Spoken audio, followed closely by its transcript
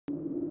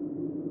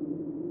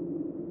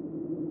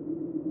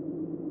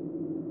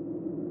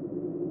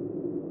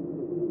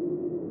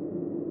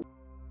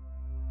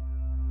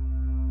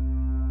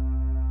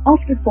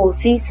Of the 4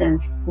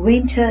 seasons,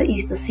 winter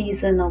is the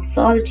season of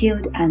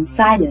solitude and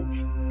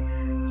silence.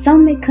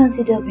 Some may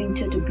consider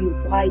winter to be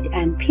white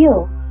and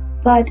pure,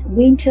 but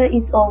winter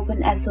is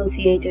often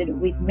associated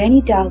with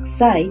many dark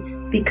sides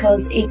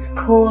because it's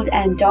cold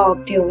and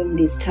dark during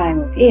this time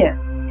of year.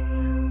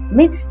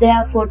 Myths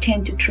therefore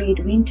tend to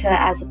treat winter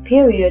as a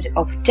period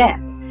of death,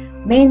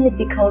 mainly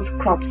because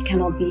crops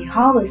cannot be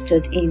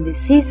harvested in this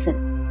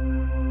season.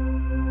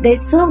 They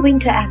saw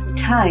winter as a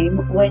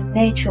time when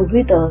nature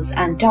withers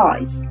and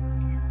dies.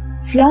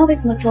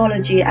 Slavic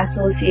mythology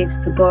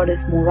associates the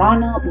goddess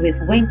Morana with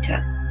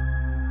winter.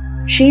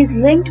 She is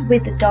linked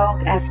with the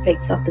dark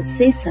aspects of the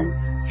season,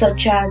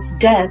 such as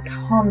death,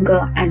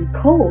 hunger, and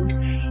cold,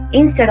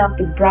 instead of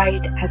the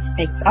bright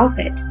aspects of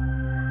it.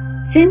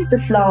 Since the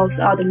Slavs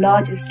are the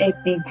largest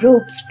ethnic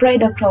group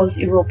spread across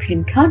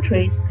European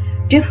countries,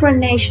 different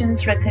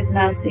nations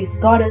recognize this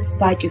goddess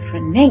by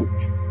different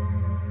names.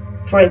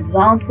 For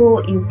example,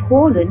 in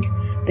Poland,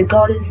 the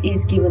goddess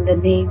is given the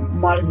name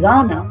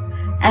Marzanna,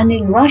 and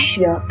in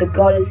Russia, the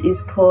goddess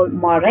is called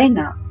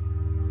Marena.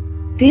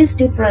 These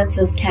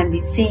differences can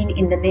be seen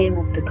in the name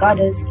of the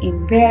goddess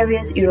in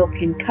various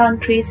European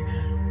countries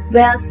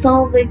where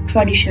Slavic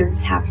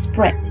traditions have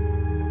spread.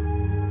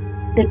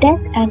 The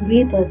death and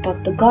rebirth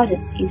of the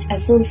goddess is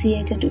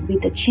associated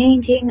with the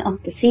changing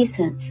of the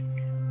seasons.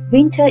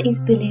 Winter is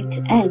believed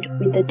to end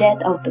with the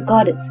death of the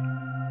goddess,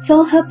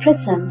 so her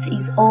presence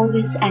is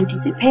always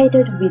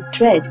anticipated with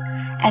dread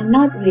and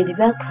not really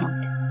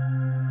welcomed.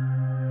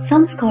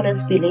 Some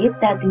scholars believe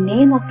that the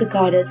name of the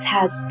goddess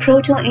has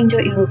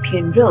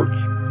Proto-Indo-European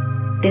roots.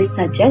 This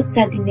suggests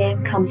that the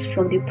name comes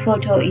from the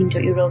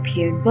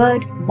Proto-Indo-European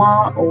word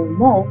ma or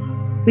mo,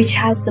 which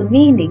has the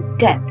meaning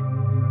death.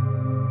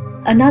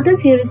 Another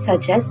theory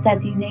suggests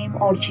that the name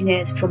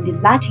originates from the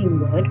Latin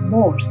word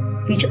mors,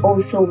 which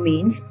also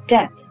means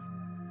death.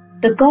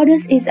 The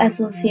goddess is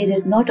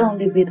associated not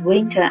only with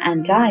winter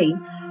and dying,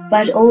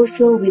 but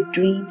also with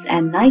dreams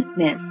and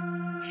nightmares.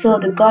 So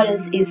the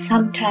goddess is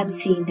sometimes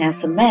seen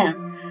as a man,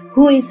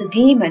 who is a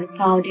demon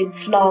found in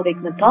Slavic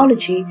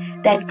mythology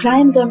that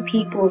climbs on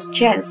people's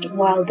chests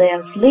while they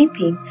are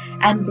sleeping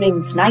and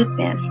brings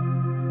nightmares.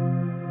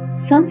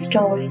 Some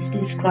stories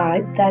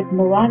describe that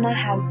Morana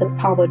has the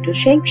power to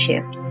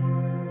shapeshift.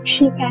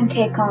 She can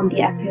take on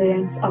the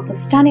appearance of a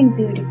stunning,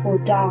 beautiful,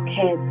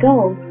 dark-haired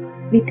girl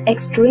with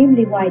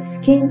extremely white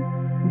skin,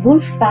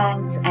 wolf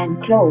fangs,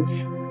 and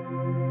claws.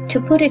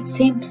 To put it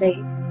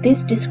simply,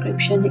 this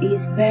description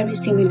is very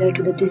similar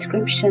to the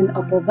description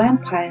of a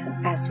vampire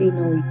as we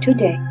know it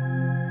today.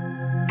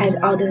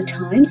 At other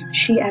times,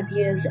 she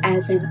appears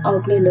as an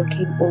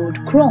ugly-looking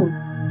old crone.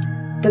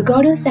 The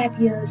goddess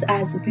appears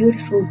as a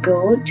beautiful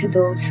girl to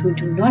those who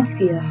do not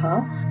fear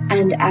her,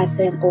 and as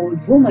an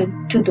old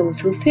woman to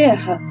those who fear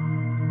her.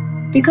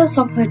 Because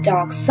of her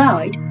dark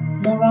side,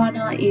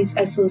 Morana is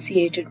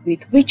associated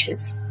with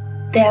witches.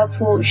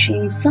 Therefore, she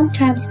is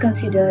sometimes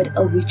considered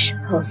a witch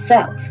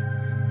herself.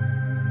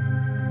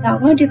 There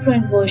are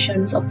different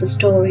versions of the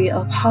story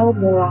of how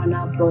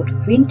Morana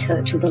brought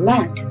winter to the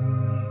land.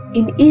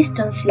 In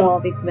Eastern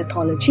Slavic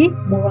mythology,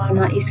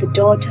 Morana is the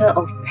daughter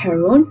of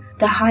Perun,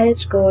 the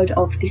highest god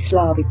of the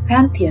Slavic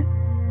pantheon.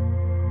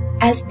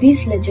 As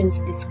these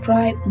legends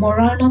describe,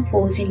 Morana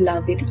falls in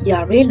love with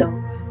Yarilo,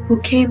 who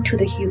came to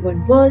the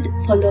human world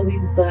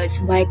following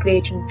birds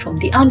migrating from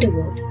the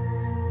underworld.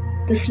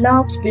 The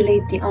Slavs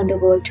believe the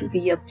underworld to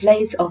be a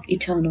place of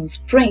eternal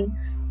spring,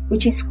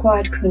 which is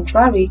quite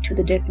contrary to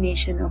the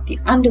definition of the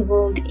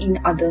underworld in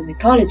other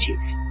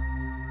mythologies.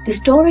 The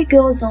story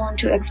goes on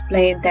to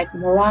explain that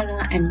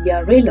Morana and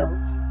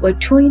Yarilo were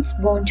twins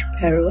born to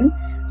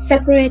Perun,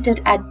 separated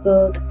at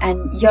birth,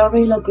 and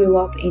Yarilo grew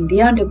up in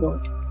the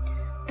underworld.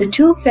 The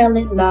two fell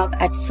in love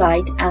at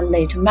sight and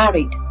later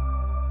married.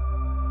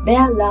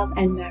 Their love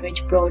and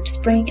marriage brought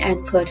spring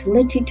and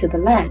fertility to the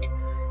land.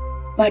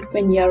 But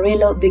when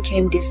Yarilo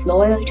became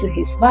disloyal to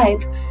his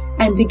wife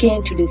and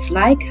began to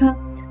dislike her,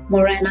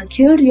 Morana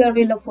killed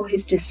Yarilo for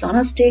his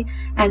dishonesty,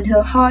 and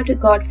her heart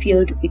got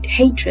filled with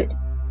hatred.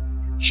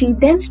 She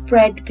then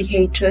spread the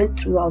hatred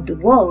throughout the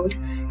world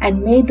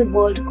and made the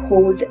world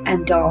cold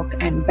and dark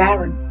and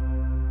barren.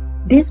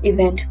 This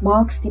event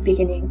marks the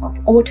beginning of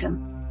autumn.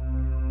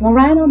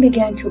 Morana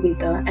began to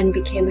wither and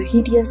became a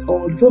hideous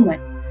old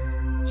woman.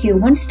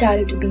 Humans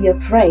started to be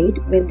afraid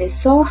when they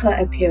saw her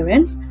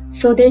appearance,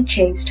 so they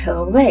chased her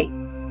away.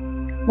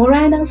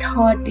 Morana's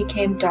heart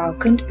became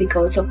darkened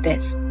because of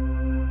this.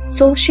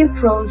 So she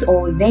froze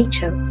all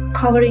nature,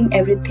 covering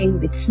everything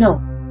with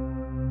snow.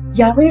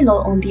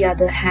 Yarilo, on the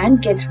other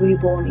hand, gets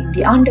reborn in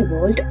the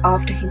underworld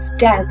after his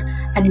death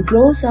and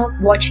grows up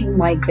watching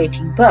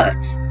migrating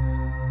birds.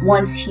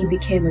 Once he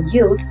became a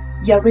youth,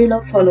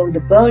 Yarilo followed the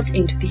birds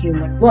into the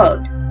human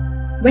world.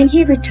 When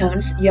he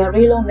returns,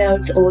 Yarilo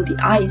melts all the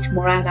ice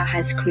Morana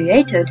has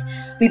created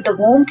with the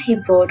warmth he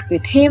brought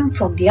with him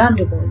from the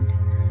underworld.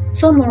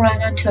 So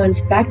Morana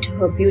turns back to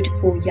her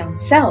beautiful young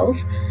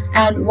self,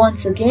 and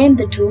once again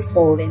the two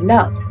fall in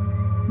love.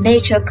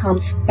 Nature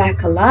comes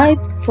back alive,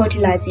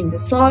 fertilizing the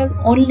soil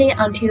only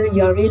until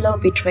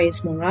Yarilo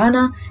betrays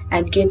Morana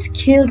and gets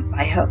killed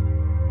by her.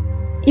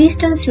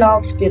 Eastern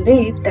Slavs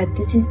believe that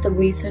this is the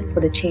reason for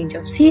the change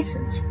of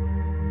seasons.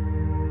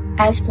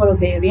 As for a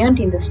variant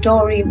in the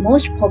story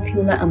most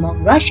popular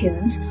among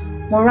Russians,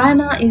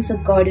 Morana is a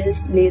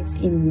goddess lives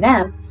in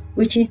Nev,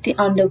 which is the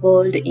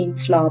underworld in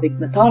Slavic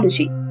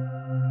mythology.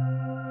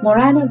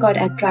 Morana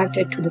got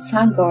attracted to the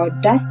sun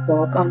god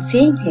Dasbog on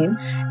seeing him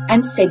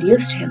and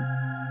seduced him.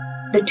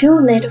 The two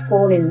later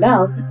fall in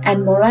love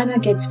and Morana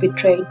gets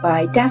betrayed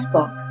by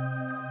Dasbog.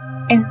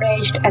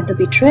 Enraged at the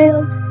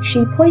betrayal,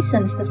 she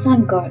poisons the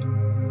sun god.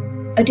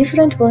 A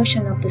different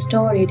version of the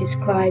story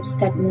describes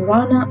that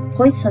Morana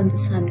poisoned the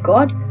sun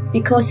god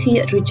because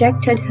he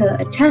rejected her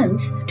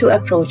attempts to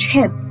approach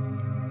him.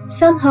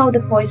 Somehow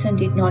the poison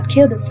did not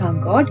kill the sun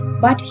god,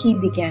 but he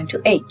began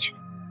to age.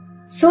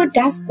 So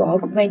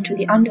Dasbog went to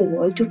the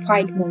underworld to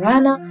fight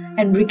Morana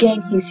and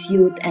regain his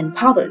youth and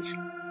powers.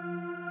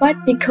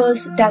 But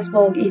because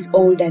Dasbog is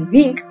old and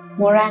weak,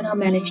 Morana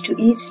managed to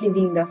easily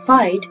win the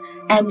fight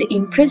and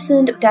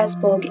imprisoned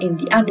Dasbog in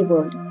the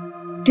underworld.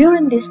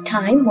 During this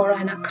time,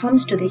 Morana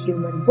comes to the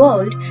human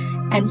world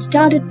and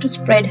started to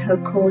spread her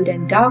cold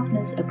and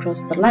darkness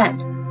across the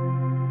land.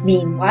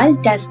 Meanwhile,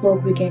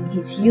 Dasbog regained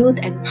his youth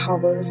and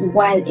powers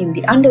while in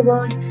the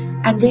underworld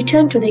and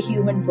returned to the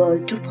human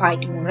world to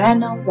fight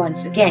Morana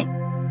once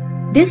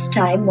again. This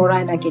time,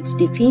 Morana gets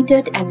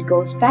defeated and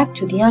goes back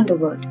to the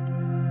underworld.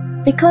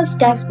 Because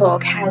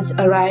Dasbog has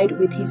arrived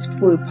with his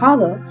full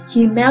power,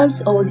 he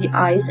melts all the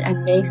ice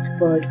and makes the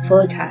world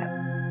fertile.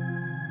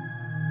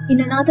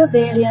 In another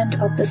variant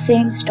of the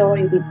same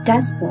story with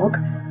Dasbog,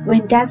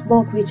 when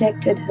Dasbog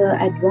rejected her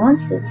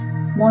advances,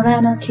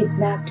 Morana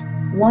kidnapped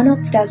one of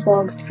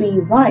Dasbog's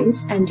 3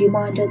 wives and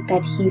demanded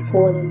that he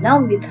fall in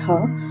love with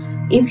her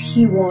if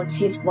he wants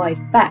his wife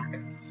back.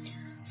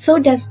 So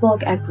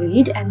Dasbog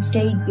agreed and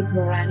stayed with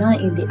Morana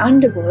in the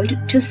underworld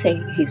to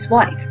save his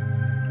wife.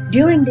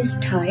 During this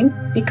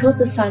time, because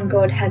the sun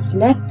god has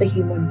left the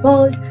human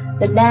world,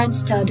 the land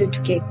started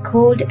to get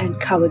cold and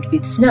covered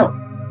with snow.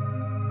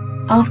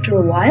 After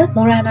a while,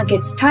 Morana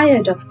gets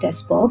tired of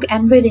Dasbog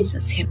and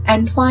releases him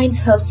and finds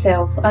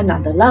herself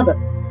another lover.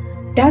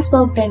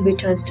 Dasbog then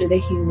returns to the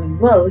human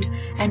world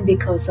and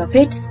because of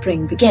it,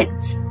 spring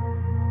begins.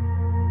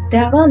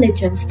 There are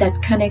legends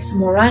that connects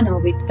Morana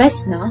with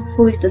Vesna,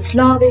 who is the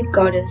Slavic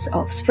goddess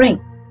of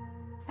spring.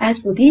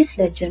 As for these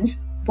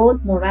legends,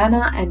 both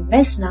Morana and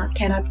Vesna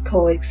cannot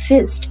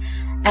coexist,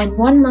 and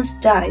one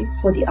must die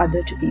for the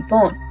other to be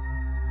born.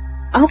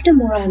 After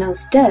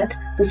Morana's death,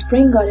 the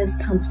spring goddess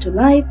comes to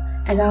life,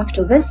 and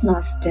after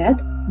Vesna's death,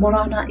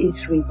 Morana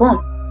is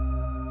reborn.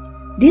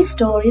 These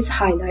stories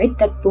highlight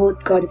that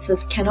both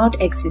goddesses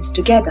cannot exist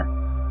together.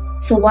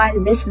 So while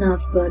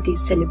Vesna's birth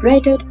is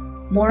celebrated,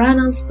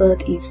 Morana's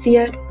birth is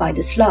feared by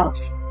the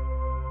Slavs.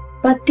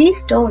 But these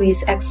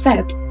stories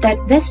accept that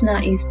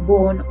Vesna is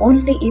born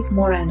only if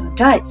Morana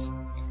dies.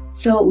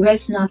 So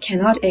Vesna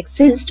cannot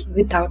exist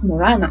without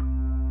Morana.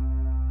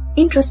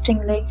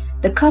 Interestingly,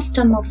 the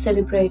custom of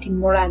celebrating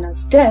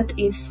Morana's death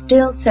is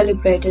still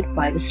celebrated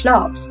by the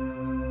Slavs.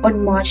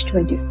 On March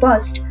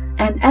 21st,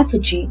 an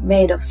effigy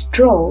made of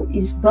straw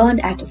is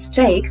burned at a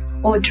stake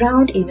or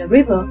drowned in a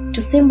river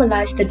to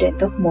symbolize the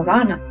death of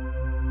Morana.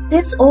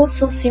 This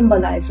also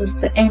symbolizes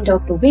the end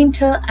of the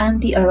winter and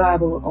the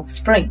arrival of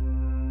spring.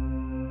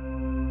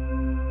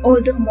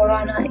 Although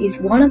Morana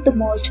is one of the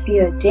most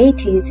feared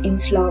deities in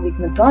Slavic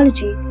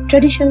mythology,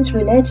 traditions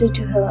related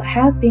to her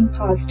have been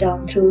passed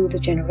down through the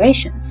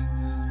generations.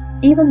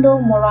 Even though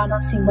Morana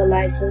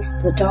symbolizes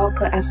the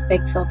darker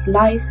aspects of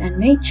life and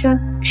nature,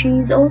 she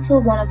is also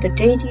one of the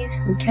deities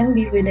who can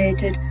be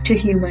related to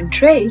human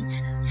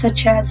traits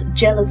such as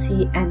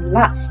jealousy and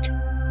lust.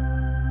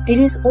 It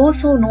is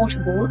also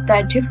notable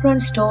that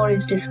different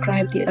stories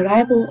describe the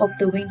arrival of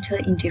the winter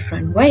in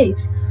different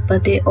ways,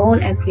 but they all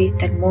agree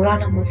that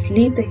Morana must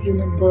leave the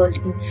human world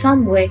in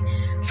some way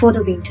for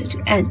the winter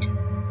to end.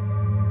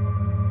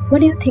 What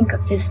do you think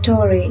of this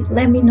story?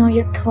 Let me know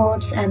your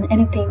thoughts and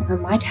anything I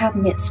might have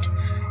missed.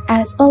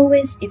 As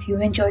always, if you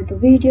enjoyed the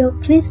video,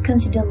 please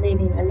consider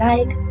leaving a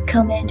like,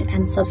 comment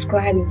and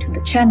subscribing to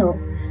the channel.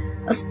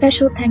 A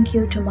special thank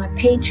you to my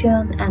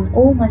Patreon and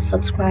all my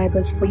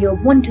subscribers for your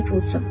wonderful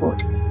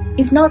support.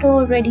 If not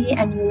already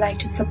and you like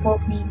to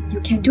support me, you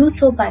can do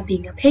so by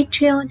being a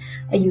Patreon,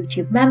 a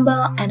YouTube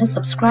member and a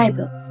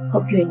subscriber.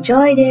 Hope you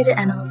enjoyed it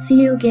and I'll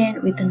see you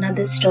again with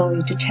another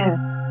story to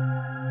tell.